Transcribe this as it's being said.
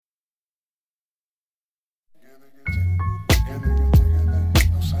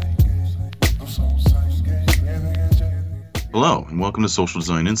Hello, and welcome to Social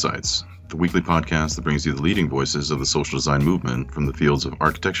Design Insights, the weekly podcast that brings you the leading voices of the social design movement from the fields of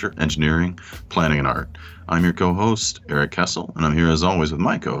architecture, engineering, planning, and art. I'm your co-host, Eric Kessel, and I'm here as always with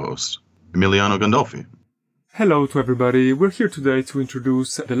my co-host, Emiliano Gandolfi. Hello to everybody. We're here today to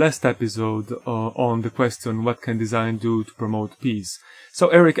introduce the last episode on the question, what can design do to promote peace? So,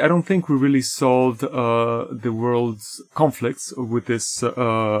 Eric, I don't think we really solved the world's conflicts with this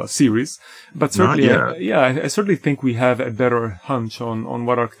series, but certainly, I certainly think we have a better hunch on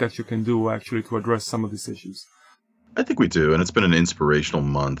what architecture can do actually to address some of these issues. I think we do, and it's been an inspirational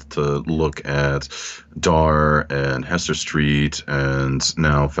month to look at Dar and Hester Street and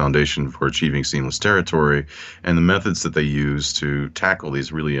now Foundation for Achieving Seamless Territory and the methods that they use to tackle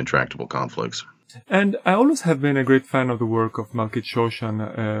these really intractable conflicts. And I always have been a great fan of the work of Malkit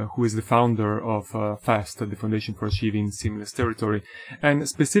Shoshan, who is the founder of FAST, the Foundation for Achieving Seamless Territory, and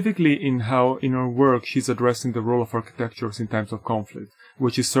specifically in how in her work she's addressing the role of architectures in times of conflict,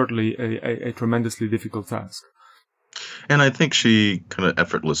 which is certainly a tremendously difficult task. And I think she kind of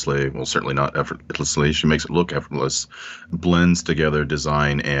effortlessly, well, certainly not effortlessly, she makes it look effortless, blends together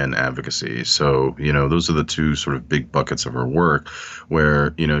design and advocacy. So, those are the two sort of big buckets of her work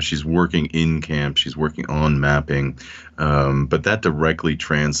where, she's working in camp, she's working on mapping, but that directly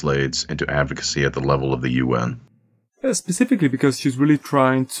translates into advocacy at the level of the UN. Specifically because she's really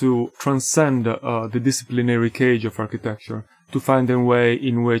trying to transcend the disciplinary cage of architecture to find a way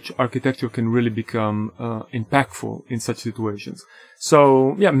in which architecture can really become impactful in such situations.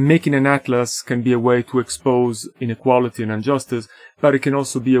 So, making an atlas can be a way to expose inequality and injustice, but it can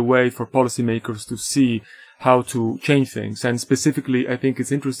also be a way for policymakers to see how to change things. And specifically, I think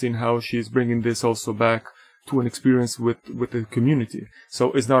it's interesting how she's bringing this also back to an experience with the community.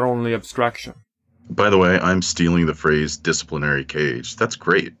 So it's not only abstraction. By the way, I'm stealing the phrase disciplinary cage. That's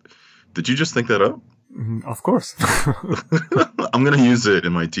great. Did you just think that up? Of course. I'm going to use it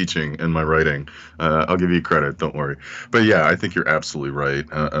in my teaching and my writing. I'll give you credit. Don't worry. But yeah, I think you're absolutely right.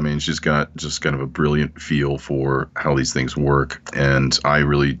 She's got just kind of a brilliant feel for how these things work. And I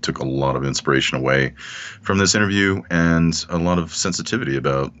really took a lot of inspiration away from this interview and a lot of sensitivity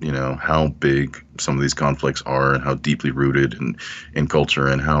about, how big some of these conflicts are and how deeply rooted in culture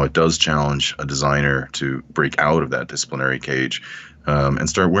and how it does challenge a designer to break out of that disciplinary cage and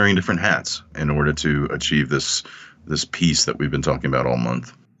start wearing different hats in order to achieve this piece that we've been talking about all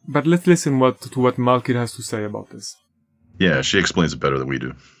month. But let's listen to what Malkit has to say about this. Yeah, she explains it better than we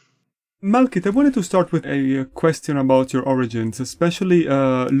do. Malkit, I wanted to start with a question about your origins, especially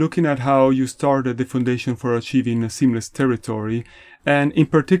looking at how you started the Foundation for Achieving Seamless Territory, and in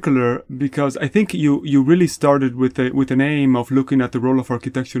particular because I think you really started with an aim of looking at the role of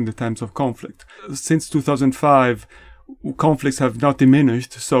architecture in the times of conflict. Since 2005, conflicts have not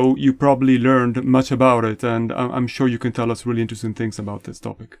diminished, so you probably learned much about it, and I'm sure you can tell us really interesting things about this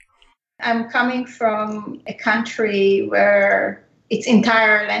topic. I'm coming from a country where its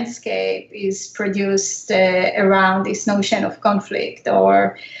entire landscape is produced around this notion of conflict,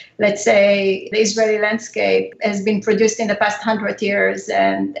 or let's say the Israeli landscape has been produced in the past 100 years,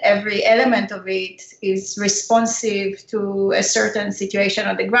 and every element of it is responsive to a certain situation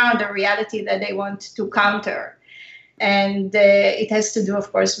on the ground, a reality that they want to counter. And it has to do,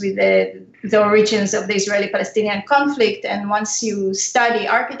 of course, with the origins of the Israeli-Palestinian conflict. And once you study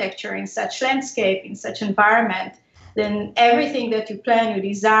architecture in such landscape, in such environment, then everything that you plan, you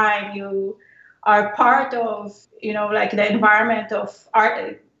design, you are part of, like the environment of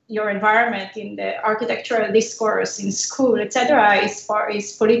art, your environment in the architectural discourse in school, etc., is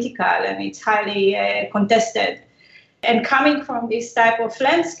political and it's highly contested. And coming from this type of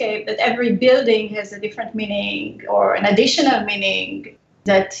landscape, that every building has a different meaning or an additional meaning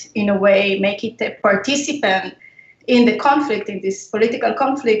that, in a way, make it a participant in the conflict, in this political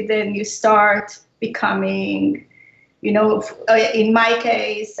conflict, then you start becoming, in my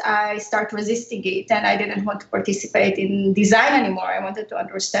case, I start resisting it and I didn't want to participate in design anymore. I wanted to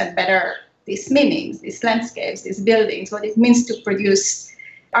understand better these meanings, these landscapes, these buildings, what it means to produce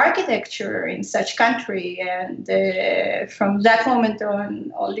architecture in such country. And from that moment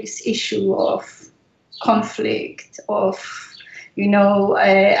on, all this issue of conflict, of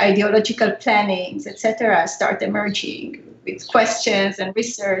ideological plannings, etc., start emerging with questions and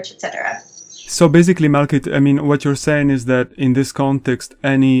research, etc. So basically, Malkit, what you're saying is that in this context,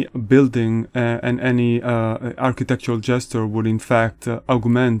 any building and any architectural gesture would in fact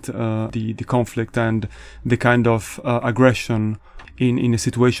augment the conflict and the kind of aggression in a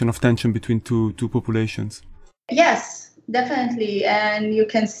situation of tension between two populations. Yes, definitely. And you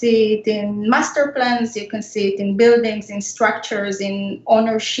can see it in master plans, you can see it in buildings, in structures, in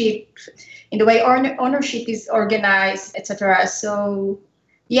ownership, in the way ownership is organized, etc. So,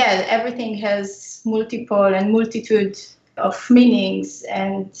 yeah, everything has multiple and multitude of meanings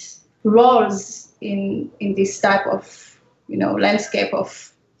and roles in this type of, landscape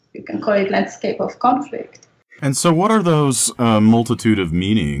of, you can call it landscape of conflict. And so what are those multitude of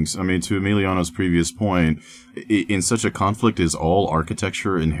meanings? I mean, to Emiliano's previous point, in such a conflict, is all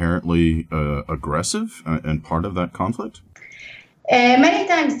architecture inherently aggressive and part of that conflict? Many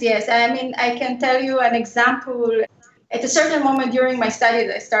times, yes. I mean, I can tell you an example. At a certain moment during my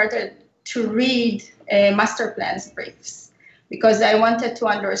studies, I started to read master plans briefs because I wanted to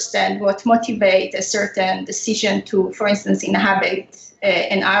understand what motivates a certain decision to, for instance, inhabit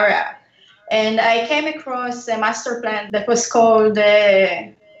an area. And I came across a master plan that was called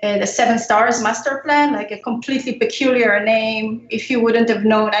the Seven Stars Master Plan, like a completely peculiar name. If you wouldn't have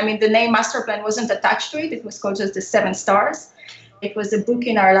known, I mean, the name master plan wasn't attached to it. It was called just the Seven Stars. It was a book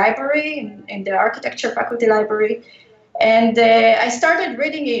in our library, in the architecture faculty library. And I started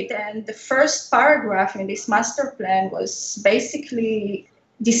reading it. And the first paragraph in this master plan was basically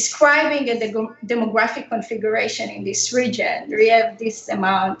describing the demographic configuration in this region. We have this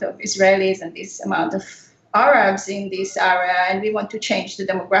amount of Israelis and this amount of Arabs in this area, and we want to change the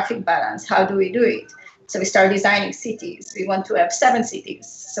demographic balance. How do we do it? So we start designing cities. We want to have 7 cities.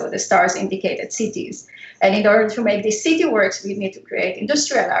 So the stars indicated cities. And in order to make this city works, we need to create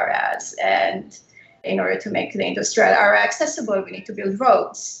industrial areas. And in order to make the industrial area accessible, we need to build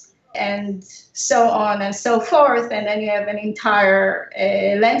roads. And so on and so forth. And then you have an entire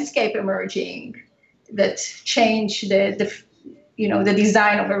landscape emerging that change the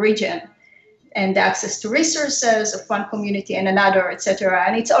design of a region and the access to resources of one community and another, etc.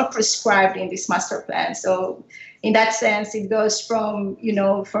 And it's all prescribed in this master plan. So in that sense, it goes from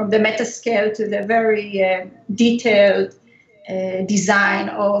the meta scale to the very detailed design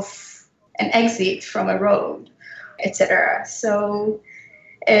of an exit from a road, etc. So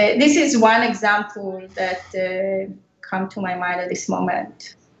this is one example that come to my mind at this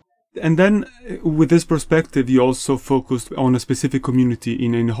moment. And then, with this perspective, you also focused on a specific community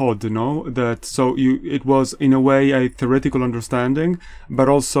in Hod, no? It was in a way a theoretical understanding, but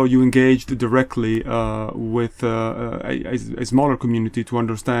also you engaged directly with a smaller community to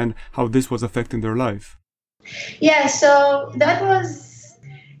understand how this was affecting their life. Yeah, so that was,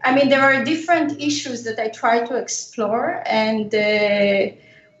 I mean, there are different issues that I try to explore, and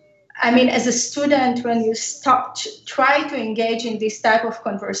as a student, when you try to engage in this type of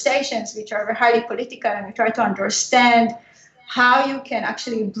conversations, which are highly political, and you try to understand how you can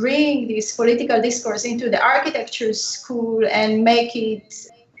actually bring this political discourse into the architecture school and make it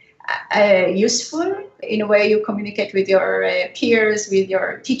useful in a way you communicate with your peers, with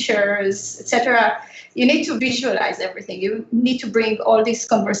your teachers, etc. You need to visualize everything. You need to bring all these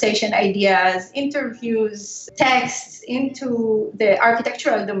conversation ideas, interviews, texts into the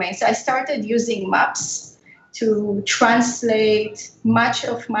architectural domain. So I started using maps to translate much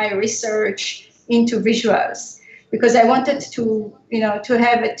of my research into visuals because I wanted to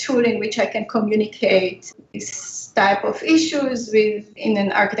have a tool in which I can communicate this type of issues in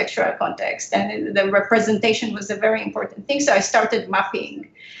an architectural context. And the representation was a very important thing. So I started mapping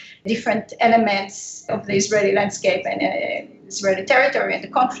different elements of the Israeli landscape and Israeli territory and the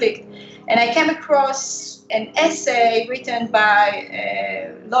conflict. And I came across an essay written by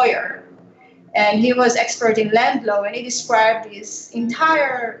a lawyer. And he was expert in land law, and he described this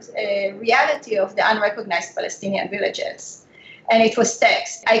entire reality of the unrecognized Palestinian villages. And it was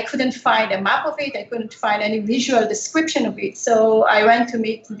text. I couldn't find a map of it. I couldn't find any visual description of it. So I went to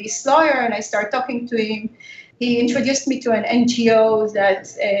meet this lawyer, and I started talking to him. He introduced me to an NGO that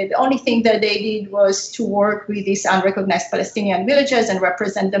the only thing that they did was to work with these unrecognized Palestinian villages and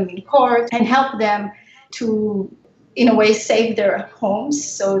represent them in court and help them to, in a way, save their homes.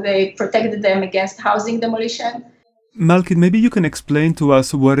 So they protected them against housing demolition. Malkit, maybe you can explain to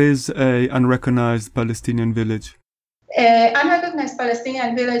us what is an unrecognized Palestinian village? Unrecognized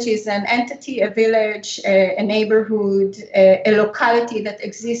Palestinian village is an entity, a village, a neighborhood, a locality that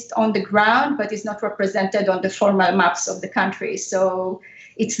exists on the ground but is not represented on the formal maps of the country. So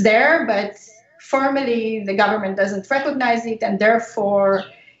it's there, but formally the government doesn't recognize it, and therefore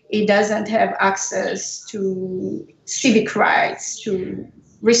it doesn't have access to civic rights, to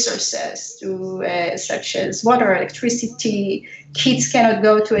resources, to such as water, electricity. Kids cannot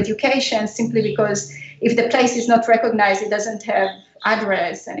go to education simply because if the place is not recognized, it doesn't have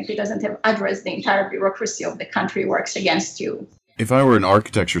address. And if it doesn't have address, the entire bureaucracy of the country works against you. If I were an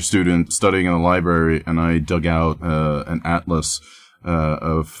architecture student studying in the library and I dug out an atlas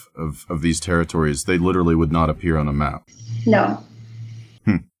of these territories, they literally would not appear on a map. No.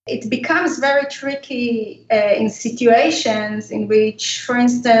 It becomes very tricky in situations in which, for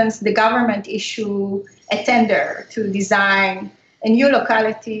instance, the government issue a tender to design a new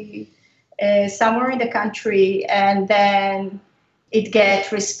locality somewhere in the country, and then it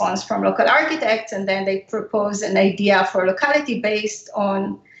gets response from local architects, and then they propose an idea for locality based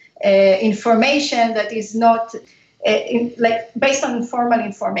on information that is not based on informal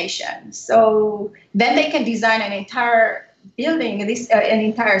information. So then they can design an entire building, an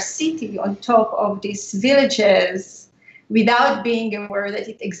entire city on top of these villages without being aware that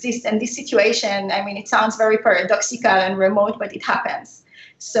it exists. And this situation, I mean, it sounds very paradoxical and remote, but it happens.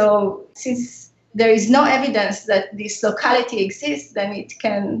 So since there is no evidence that this locality exists, then it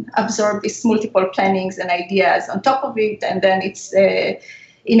can absorb these multiple plannings and ideas on top of it. And then it's,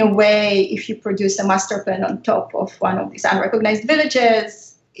 in a way, if you produce a master plan on top of one of these unrecognized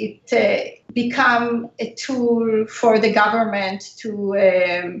villages, it become a tool for the government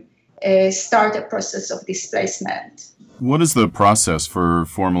to start a process of displacement. What is the process for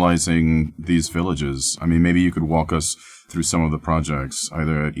formalizing these villages? I mean, maybe you could walk us through some of the projects,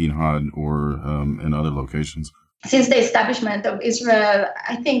 either at Ein Had or in other locations. Since the establishment of Israel,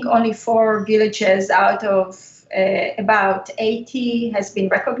 I think only 4 villages out of about 80 has been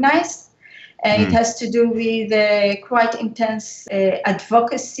recognized. And it has to do with a quite intense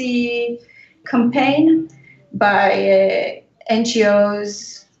advocacy campaign by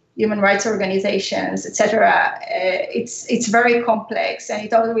NGOs, human rights organizations, etc. It's very complex, and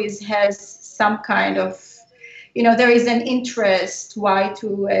it always has some kind of, there is an interest why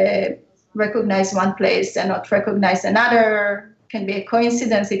to recognize one place and not recognize another. It can be a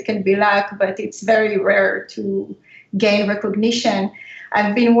coincidence, it can be luck, but it's very rare to gain recognition.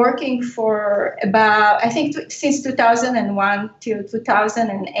 I've been working for about, I think, since 2001 till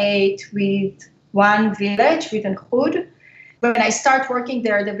 2008 with one village, with Ein Had. When I started working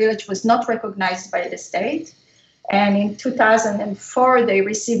there, the village was not recognized by the state. And in 2004, they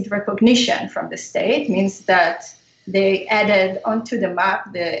received recognition from the state, means that they added onto the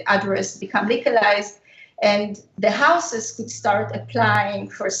map, the address became legalized, and the houses could start applying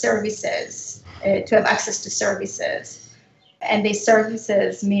for services, to have access to services. And these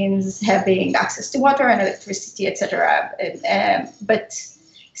services means having access to water and electricity, etc. But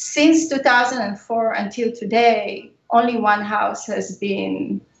since 2004 until today, only one house has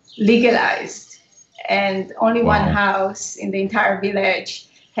been legalized, and only one house in the entire village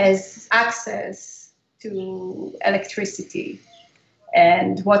has access to electricity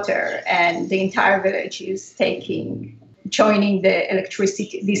and water, and the entire village is joining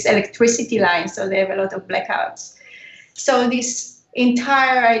these electricity lines, so they have a lot of blackouts. So this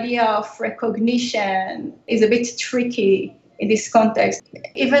entire idea of recognition is a bit tricky in this context.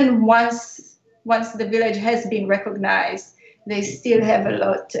 Even once the village has been recognized, they still have a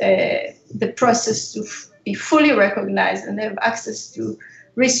lot, the process to be fully recognized and have access to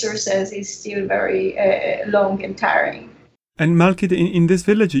resources is still very long and tiring. And Malkit, in this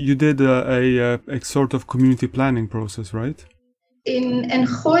village, you did a sort of community planning process, right? In Ein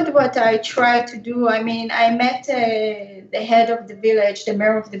Had, what I tried to do, I met the head of the village, the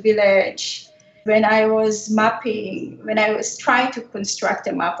mayor of the village, when I was trying to construct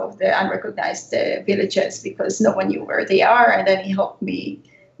a map of the unrecognized villages, because no one knew where they are, and then he helped me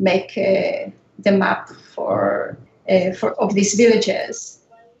make the map of these villages.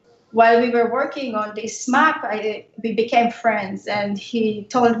 While we were working on this map, we became friends, and he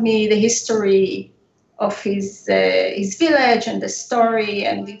told me the history of his village and the story,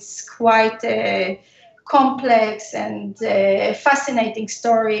 and it's quite a complex and fascinating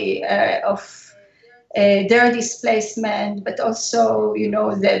story of their displacement, but also,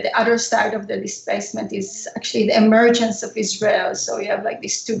 the other side of the displacement is actually the emergence of Israel. So you have like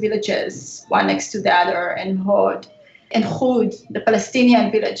these 2 villages, one next to the other, Ein Had, the Palestinian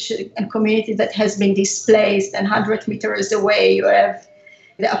village and community that has been displaced, and 100 meters away you have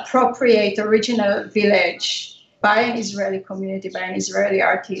the appropriate original village by an Israeli community, by an Israeli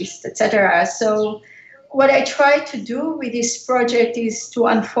artist, etc. So what I try to do with this project is to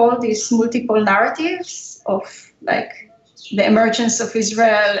unfold these multiple narratives of like the emergence of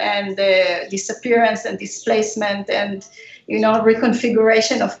Israel and the disappearance and displacement and,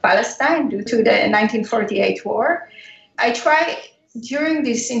 reconfiguration of Palestine due to the 1948 war. I try during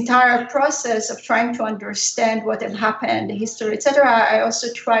this entire process of trying to understand what had happened, the history, etc., I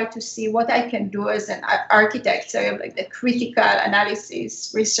also try to see what I can do as an architect. So I have like the critical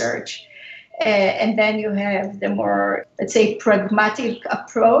analysis, research, And then you have the more, let's say, pragmatic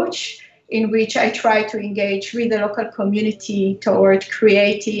approach in which I try to engage with the local community toward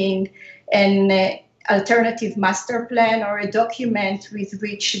creating an alternative master plan or a document with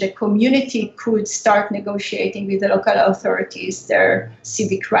which the community could start negotiating with the local authorities their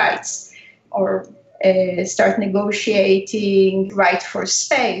civic rights, or start negotiating right for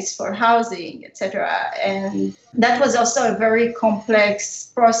space, for housing, etc. And that was also a very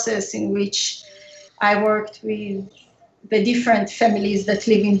complex process in which I worked with the different families that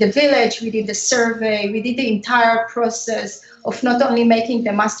live in the village. We did the survey, we did the entire process of not only making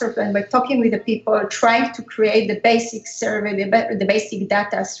the master plan, but talking with the people, trying to create the basic survey, the basic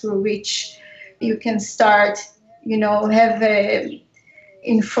data through which you can start, have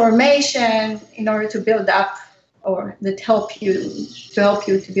information in order to build up, or that help you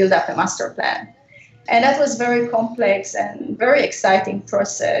to build up a master plan. And that was very complex and very exciting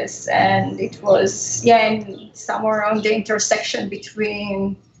process. And it was, somewhere on the intersection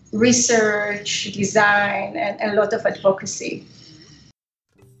between research, design, and a lot of advocacy.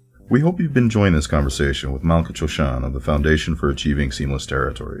 We hope you've been enjoying this conversation with Malka Shoshan of the Foundation for Achieving Seamless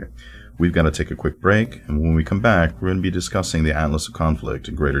Territory. We've got to take a quick break, and when we come back, we're going to be discussing the Atlas of Conflict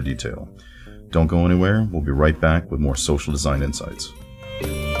in greater detail. Don't go anywhere. We'll be right back with more social design insights.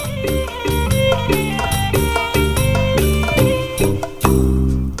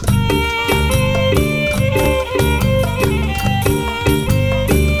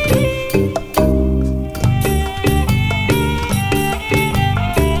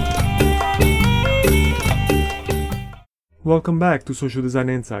 Welcome back to Social Design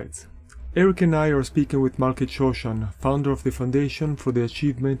Insights. Eric and I are speaking with Malka Shoshan, founder of the Foundation for the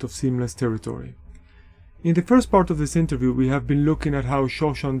Achievement of Seamless Territory. In the first part of this interview, we have been looking at how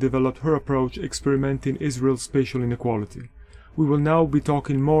Shoshan developed her approach experimenting Israel's spatial inequality. We will now be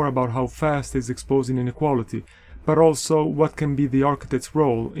talking more about how FAST is exposing inequality, but also what can be the architect's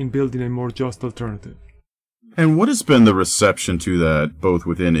role in building a more just alternative. And what has been the reception to that, both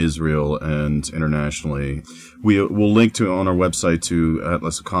within Israel and internationally? We'll link to on our website to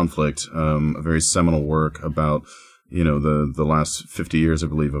Atlas of Conflict, a very seminal work about, the last 50 years, I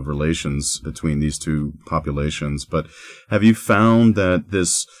believe, of relations between these two populations. But have you found that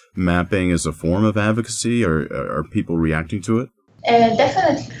this mapping is a form of advocacy, or are people reacting to it?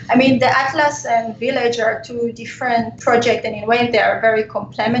 Definitely. I mean, the Atlas and Village are two different projects, and in a way they are very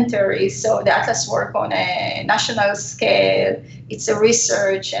complementary. So the Atlas work on a national scale. It's a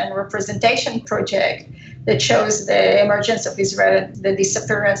research and representation project that shows the emergence of Israel, the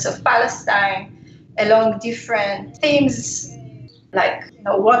disappearance of Palestine, along different themes like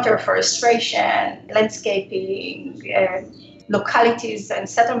water, forestation, landscaping, localities and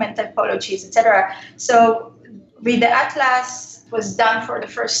settlement typologies, etc. So with the Atlas, was done for the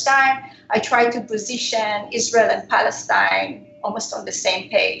first time, I tried to position Israel and Palestine almost on the same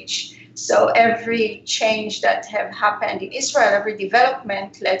page. So every change that have happened in Israel, every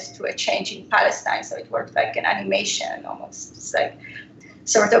development led to a change in Palestine. So it worked like an animation almost. It's like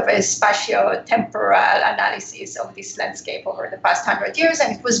sort of a spatio-temporal analysis of this landscape over the past 100 years.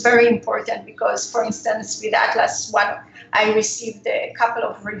 And it was very important because, for instance, with Atlas, I received a couple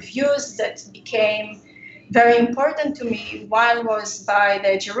of reviews that became very important to me. One was by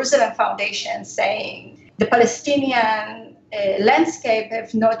the Jerusalem Foundation saying the Palestinian landscape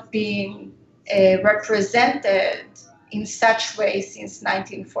have not been represented in such way since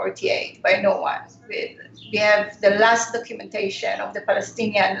 1948 by no one. We have the last documentation of the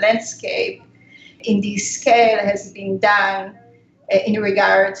Palestinian landscape in this scale has been done in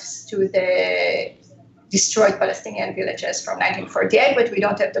regards to the destroyed Palestinian villages from 1948, but we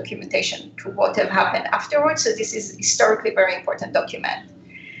don't have documentation to what have happened afterwards. So this is historically very important document.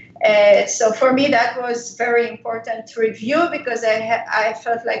 So for me, that was very important to review because I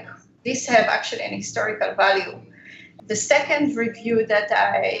felt like this have actually an historical value. The second review that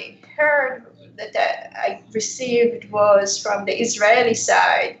I heard, that I received, was from the Israeli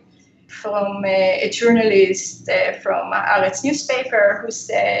side, from a journalist from Haaretz newspaper who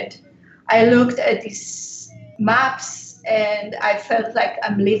said, I looked at these maps and I felt like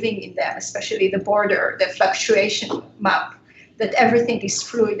I'm living in them, especially the border, the fluctuation map, that everything is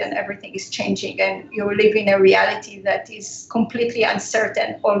fluid and everything is changing and you live in a reality that is completely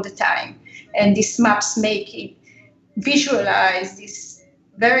uncertain all the time. And these maps make it visualize this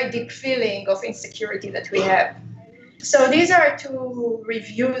very deep feeling of insecurity that we have. So these are two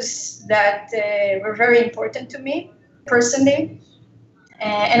reviews that were very important to me personally.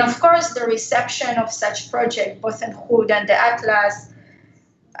 And of course, the reception of such project, both in Hud and the Atlas,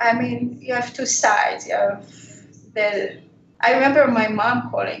 I mean, you have two sides. You have the I remember my mom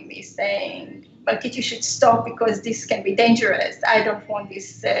calling me saying, "Malkit, you should stop because this can be dangerous. I don't want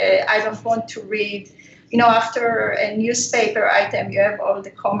this. I don't want to read." After a newspaper item, you have all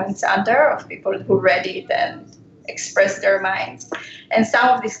the comments under of people who read it and expressed their minds. And some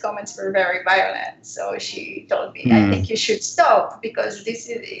of these comments were very violent. So she told me, I think you should stop because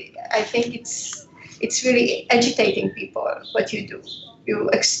I think it's really agitating people, what you do. You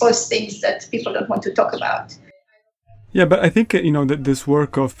expose things that people don't want to talk about. Yeah, but I think, that this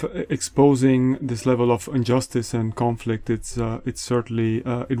work of exposing this level of injustice and conflict, it's certainly,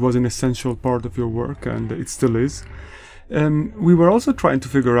 it was an essential part of your work, and it still is. We were also trying to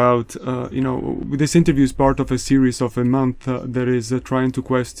figure out, this interview is part of a series of a month that is trying to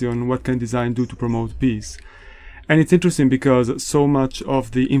question what can design do to promote peace. And it's interesting because so much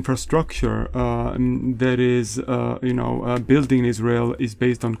of the infrastructure that is, building in Israel is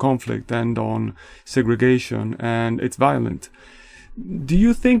based on conflict and on segregation, and it's violent. Do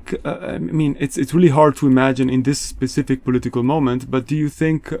you think, it's really hard to imagine in this specific political moment, but do you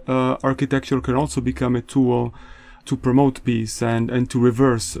think architecture can also become a tool to promote peace and to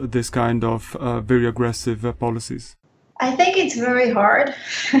reverse this kind of very aggressive policies? I think it's very hard.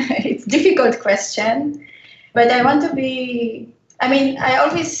 It's a difficult question. But I want to I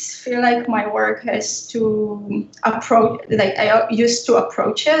always feel like my work has to approach, I use two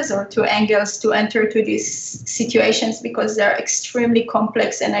approaches or two angles to enter to these situations because they're extremely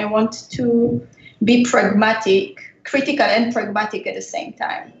complex and I want to be pragmatic, critical and pragmatic at the same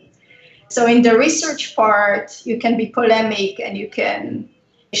time. So in the research part, you can be polemic and you can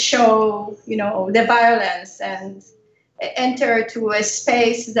show, the violence and enter to a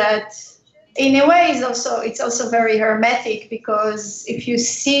space that in a way it's also very hermetic because if you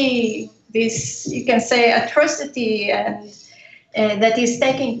see this, you can say atrocity and that is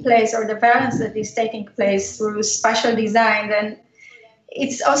taking place or the violence that is taking place through spatial design, then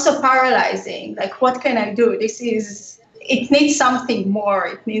it's also paralyzing. Like, what can I do? It needs something more.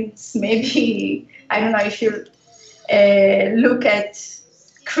 It needs maybe, I don't know if you look at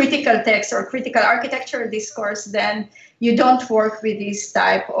critical text or critical architecture discourse, then you don't work with this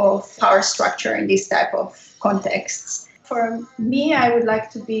type of power structure in this type of contexts. For me, I would like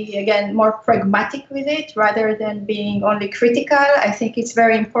to be, again, more pragmatic with it rather than being only critical. I think it's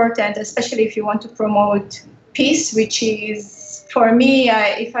very important, especially if you want to promote peace, which is, for me,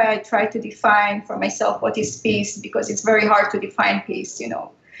 if I try to define for myself what is peace, because it's very hard to define peace,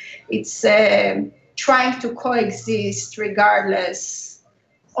 It's trying to coexist regardless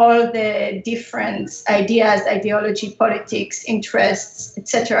all the different ideas, ideology, politics, interests,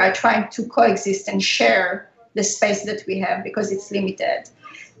 etc., trying to coexist and share the space that we have because it's limited,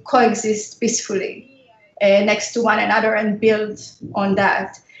 coexist peacefully next to one another and build on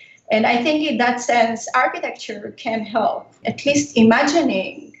that. And I think in that sense, architecture can help, at least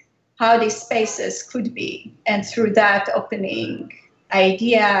imagining how these spaces could be, and through that opening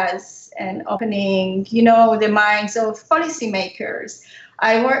ideas and opening, the minds of policymakers.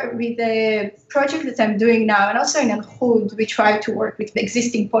 I work with the project that I'm doing now, and also in Al-Hood, we try to work with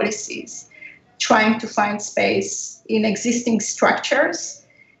existing policies, trying to find space in existing structures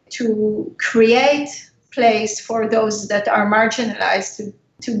to create place for those that are marginalized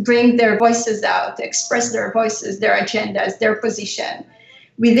to bring their voices out, to express their voices, their agendas, their position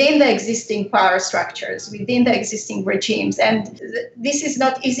within the existing power structures, within the existing regimes. And this is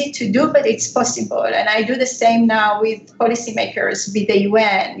not easy to do, but it's possible. And I do the same now with policymakers, with the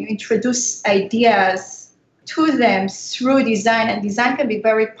UN. You introduce ideas to them through design, and design can be a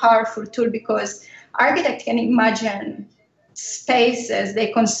very powerful tool because architects can imagine spaces,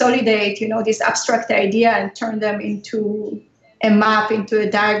 they consolidate, this abstract idea and turn them into a map, into a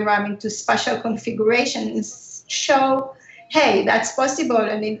diagram, into spatial configurations, show, hey, that's possible.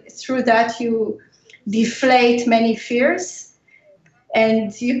 And through that, you deflate many fears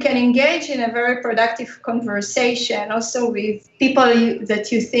and you can engage in a very productive conversation also with people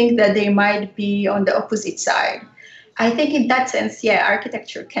that you think that they might be on the opposite side. I think in that sense,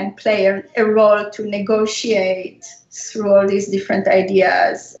 architecture can play a role to negotiate through all these different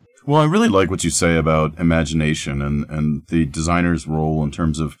ideas. Well, I really like what you say about imagination and the designer's role in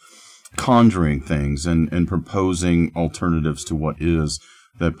terms of conjuring things and proposing alternatives to what is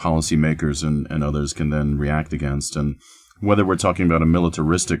that policymakers and others can then react against. And whether we're talking about a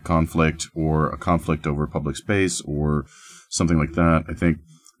militaristic conflict or a conflict over public space or something like that, I think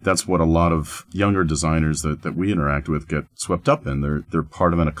that's what a lot of younger designers that we interact with get swept up in. They're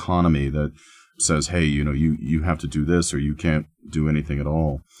part of an economy that says, hey, you have to do this or you can't do anything at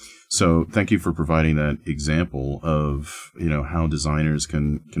all. So thank you for providing that example of, how designers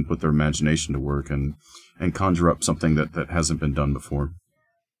can put their imagination to work and conjure up something that hasn't been done before.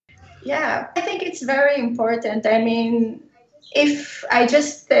 Yeah, I think it's very important. I mean, if I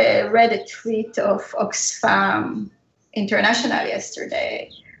just read a tweet of Oxfam International yesterday,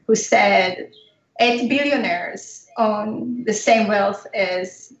 who said 8 billionaires own the same wealth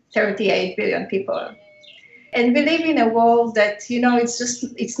as 38 billion people. And we live in a world that,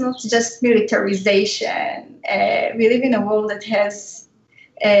 it's not just militarization. We live in a world that has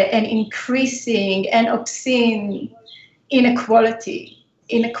an increasing and obscene inequality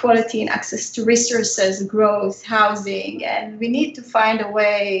in access to resources, growth, housing. And we need to find a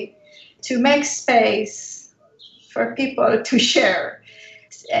way to make space for people to share.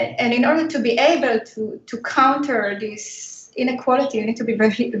 And in order to be able to counter this inequality, you need to be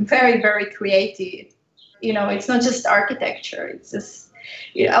very, very, very creative. It's not just architecture. It's just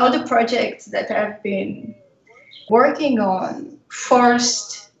all the projects that I've been working on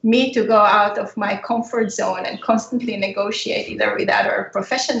forced me to go out of my comfort zone and constantly negotiate either with other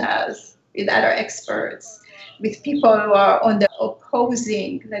professionals, with other experts, with people who are on the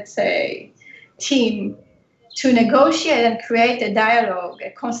opposing, let's say, team, to negotiate and create a dialogue,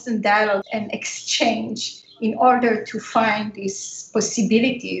 a constant dialogue and exchange in order to find these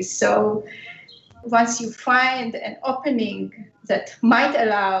possibilities. So once you find an opening that might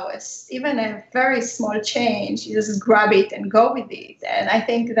allow us even a very small change, you just grab it and go with it. And I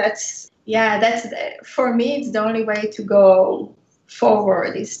think for me, it's the only way to go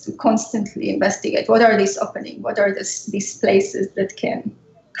forward, is to constantly investigate what are these openings, what are these places that can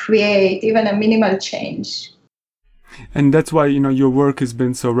create even a minimal change. And that's why, your work has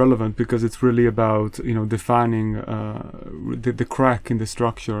been so relevant, because it's really about, defining the crack in the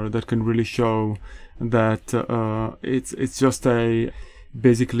structure that can really show that it's just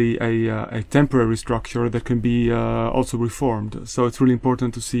basically a temporary structure that can be also reformed. So it's really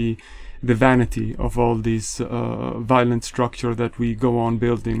important to see the vanity of all these violent structure that we go on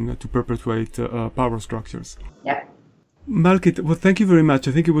building to perpetuate power structures. Yeah. Malkit, well, thank you very much.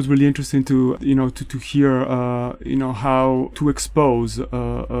 I think it was really interesting to hear, how to expose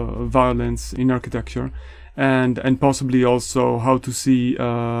violence in architecture, and possibly also how to see,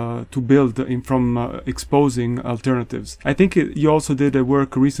 to build from exposing alternatives. I think you also did a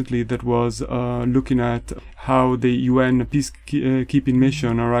work recently that was looking at how the UN peacekeeping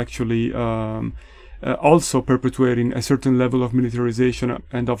mission are actually also perpetuating a certain level of militarization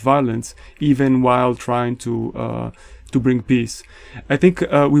and of violence, even while trying to bring peace. I think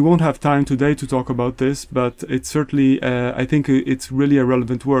we won't have time today to talk about this, but it's certainly, I think it's really a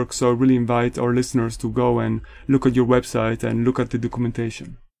relevant work. So I really invite our listeners to go and look at your website and look at the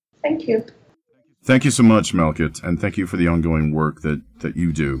documentation. Thank you. Thank you so much, Malkit, and thank you for the ongoing work that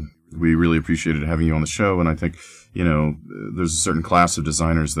you do. We really appreciated having you on the show, and I think, there's a certain class of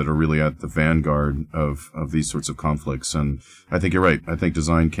designers that are really at the vanguard of these sorts of conflicts, and I think you're right. I think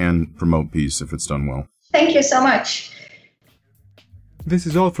design can promote peace if it's done well. Thank you so much. This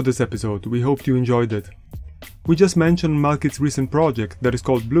is all for this episode. We hope you enjoyed it. We just mentioned Malkit's recent project that is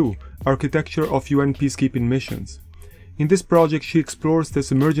called Blue, Architecture of UN Peacekeeping Missions. In this project, she explores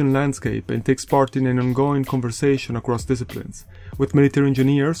this emerging landscape and takes part in an ongoing conversation across disciplines, with military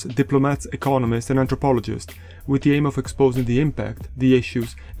engineers, diplomats, economists, and anthropologists, with the aim of exposing the impact, the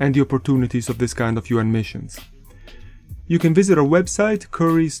issues, and the opportunities of this kind of UN missions. You can visit our website,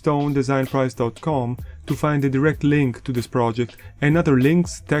 currystonedesignprize.com, to find a direct link to this project and other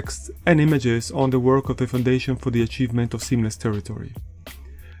links, texts, and images on the work of the Foundation for the Achievement of Seamless Territory.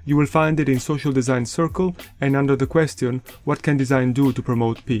 You will find it in Social Design Circle and under the question, What can design do to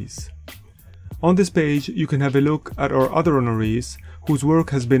promote peace? On this page, you can have a look at our other honorees whose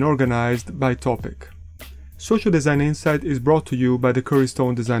work has been organized by topic. Social Design Insight is brought to you by the Curry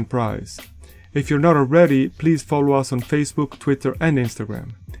Stone Design Prize. If you're not already, please follow us on Facebook, Twitter, and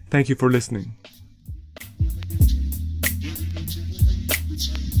Instagram. Thank you for listening.